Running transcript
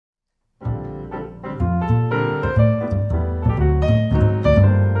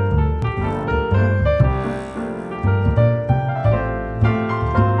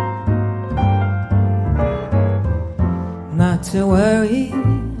to worry.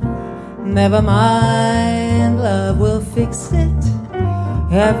 Never mind, love will fix it.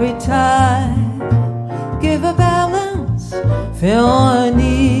 Every time, give a balance, fill a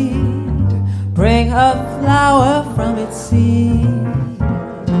need, bring a flower from its seed.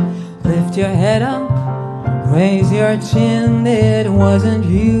 Lift your head up, raise your chin. It wasn't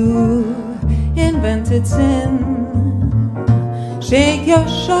you invented sin. Shake your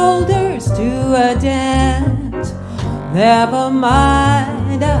shoulders to a dance. Never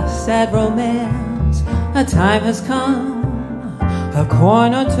mind a sad romance. A time has come, a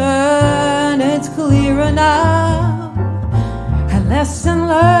corner turn. It's clearer now, a lesson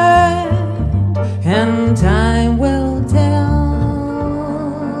learned, and time will tell.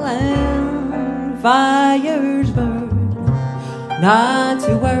 And fires burn, not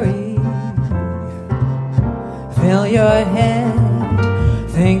to worry. Fill your head,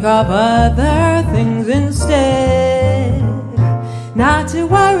 think of other things instead. Not to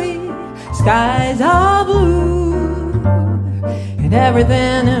worry, skies are blue, and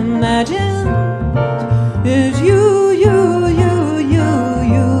everything imagined is you, you, you, you,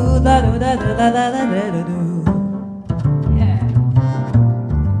 you. La da da da da da da da do.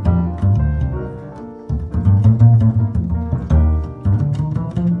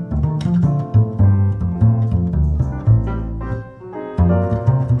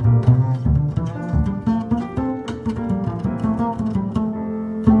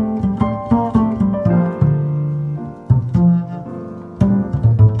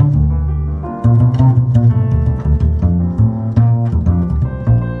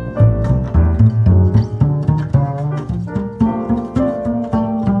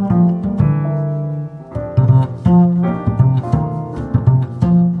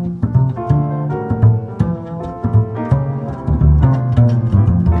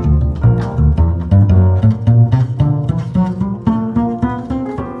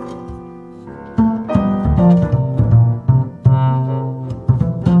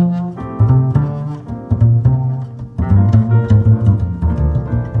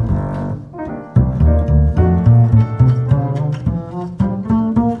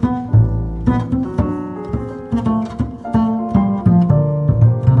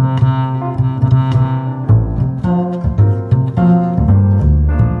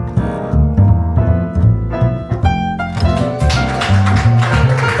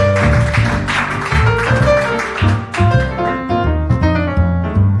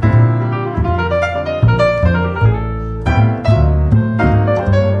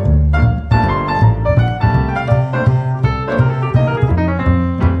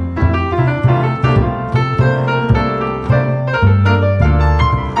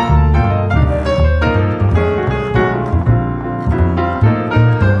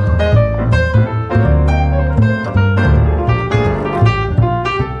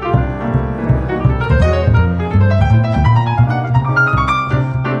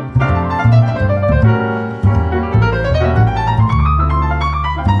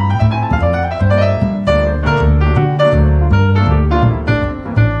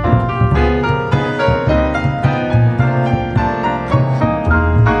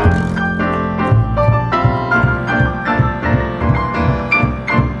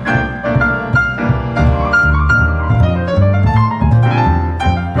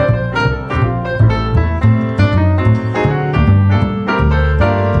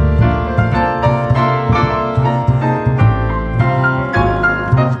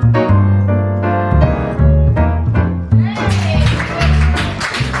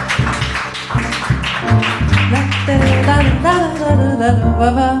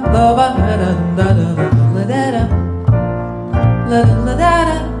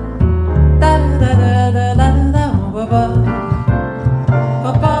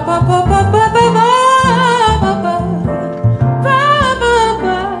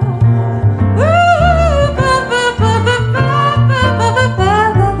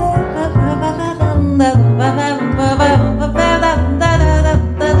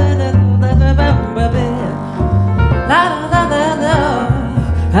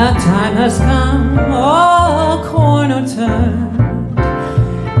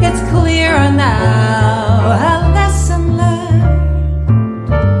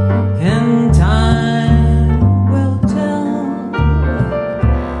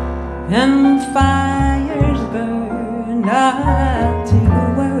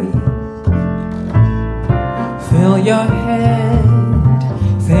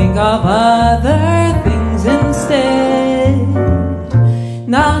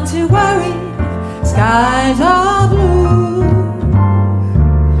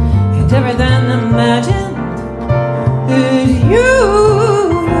 Everything imagined is you.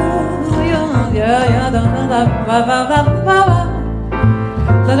 it's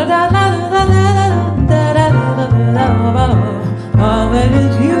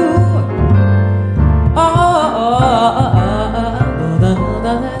you.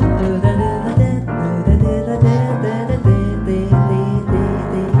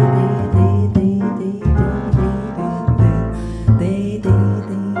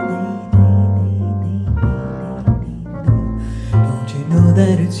 Don't you know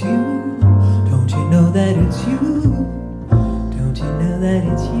that it's you? Don't you know that it's you? Don't you know that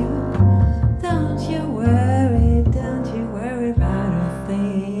it's you?